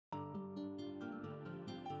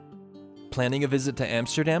Planning a visit to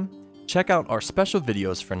Amsterdam? Check out our special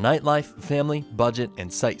videos for nightlife, family, budget,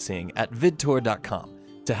 and sightseeing at vidtur.com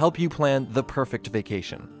to help you plan the perfect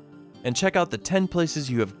vacation. And check out the 10 places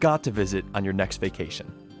you have got to visit on your next vacation.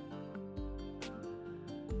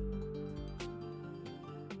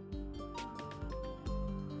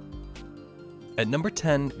 At number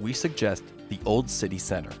 10, we suggest the Old City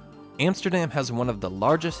Center. Amsterdam has one of the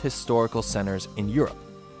largest historical centers in Europe.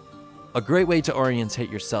 A great way to orientate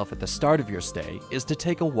yourself at the start of your stay is to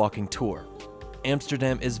take a walking tour.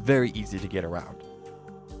 Amsterdam is very easy to get around.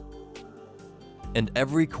 And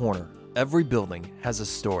every corner, every building has a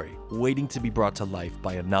story waiting to be brought to life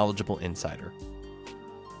by a knowledgeable insider.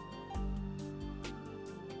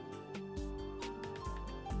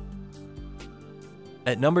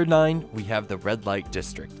 At number 9, we have the Red Light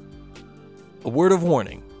District. A word of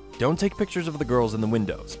warning. Don't take pictures of the girls in the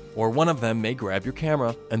windows, or one of them may grab your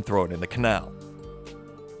camera and throw it in the canal.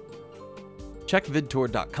 Check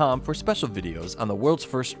vidtur.com for special videos on the world's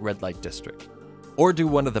first red light district, or do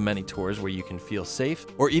one of the many tours where you can feel safe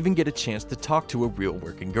or even get a chance to talk to a real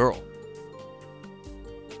working girl.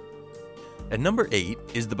 At number 8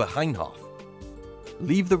 is the Begijnhof.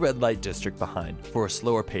 Leave the red light district behind for a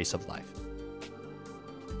slower pace of life.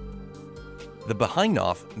 The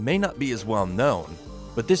Begijnhof may not be as well known,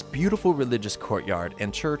 but this beautiful religious courtyard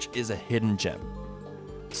and church is a hidden gem.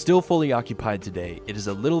 Still fully occupied today, it is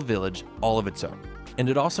a little village all of its own, and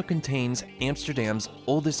it also contains Amsterdam's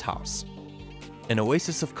oldest house, an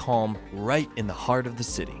oasis of calm right in the heart of the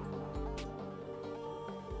city.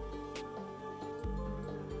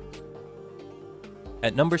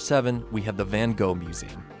 At number 7, we have the Van Gogh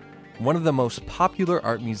Museum, one of the most popular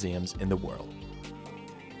art museums in the world.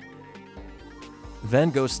 Van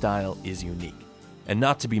Gogh's style is unique and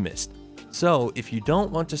not to be missed. So if you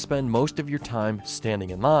don't want to spend most of your time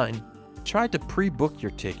standing in line, try to pre-book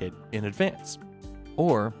your ticket in advance,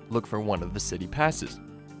 or look for one of the city passes.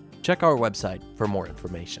 Check our website for more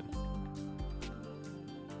information.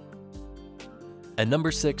 At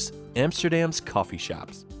number 6, Amsterdam's coffee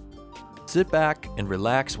shops. Sit back and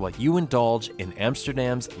relax while you indulge in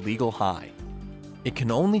Amsterdam's legal high. It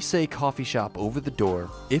can only say coffee shop over the door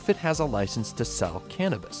if it has a license to sell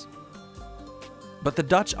cannabis. But the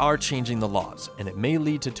Dutch are changing the laws, and it may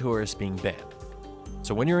lead to tourists being banned.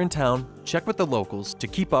 So when you're in town, check with the locals to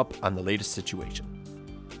keep up on the latest situation.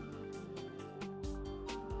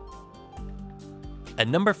 At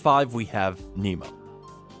number 5, we have Nemo.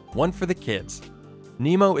 One for the kids.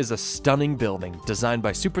 Nemo is a stunning building designed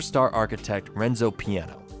by superstar architect Renzo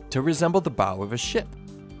Piano to resemble the bow of a ship.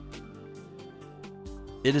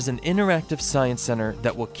 It is an interactive science center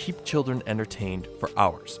that will keep children entertained for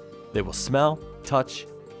hours. They will smell, touch,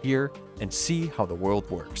 hear, and see how the world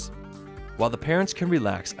works, while the parents can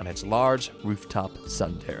relax on its large rooftop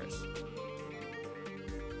sun terrace.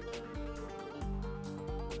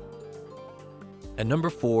 At number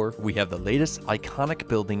 4, we have the latest iconic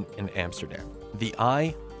building in Amsterdam, the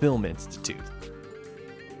Eye Film Institute.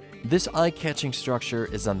 This eye-catching structure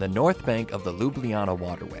is on the north bank of the Ljubljana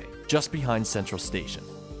waterway, just behind Central Station.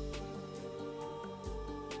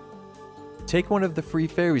 Take one of the free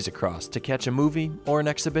ferries across to catch a movie or an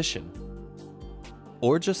exhibition.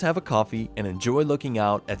 Or just have a coffee and enjoy looking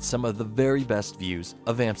out at some of the very best views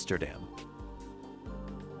of Amsterdam.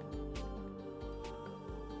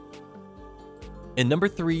 In number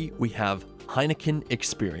 3, we have Heineken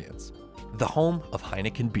Experience, the home of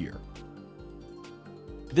Heineken beer.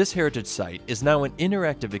 This heritage site is now an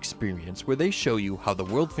interactive experience where they show you how the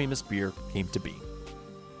world-famous beer came to be.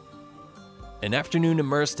 An afternoon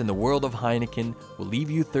immersed in the world of Heineken will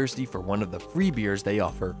leave you thirsty for one of the free beers they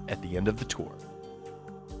offer at the end of the tour.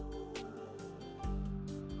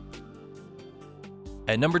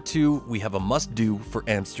 At number 2, we have a must-do for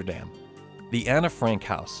Amsterdam, the Anne Frank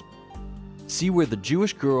house. See where the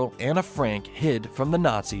Jewish girl Anne Frank hid from the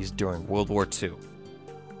Nazis during World War II.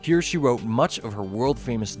 Here she wrote much of her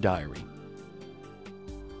world-famous diary.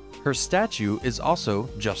 Her statue is also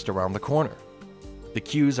just around the corner. The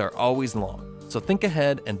queues are always long, so think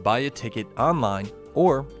ahead and buy a ticket online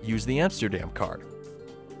or use the Amsterdam card.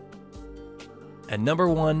 At number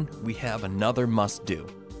 1, we have another must-do,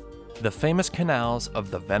 the famous canals of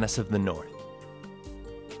the Venice of the North.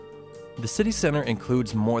 The city center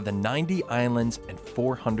includes more than 90 islands and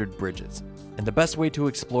 400 bridges, and the best way to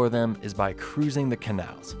explore them is by cruising the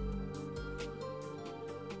canals.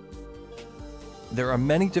 There are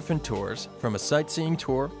many different tours, from a sightseeing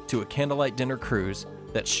tour to a candlelight dinner cruise,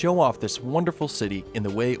 that show off this wonderful city in the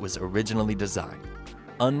way it was originally designed.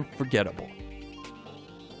 Unforgettable.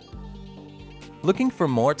 Looking for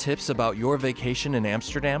more tips about your vacation in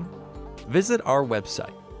Amsterdam? Visit our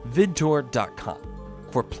website, vidtur.com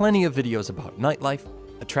for plenty of videos about nightlife,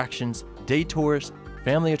 attractions, day tours,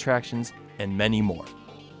 family attractions, and many more.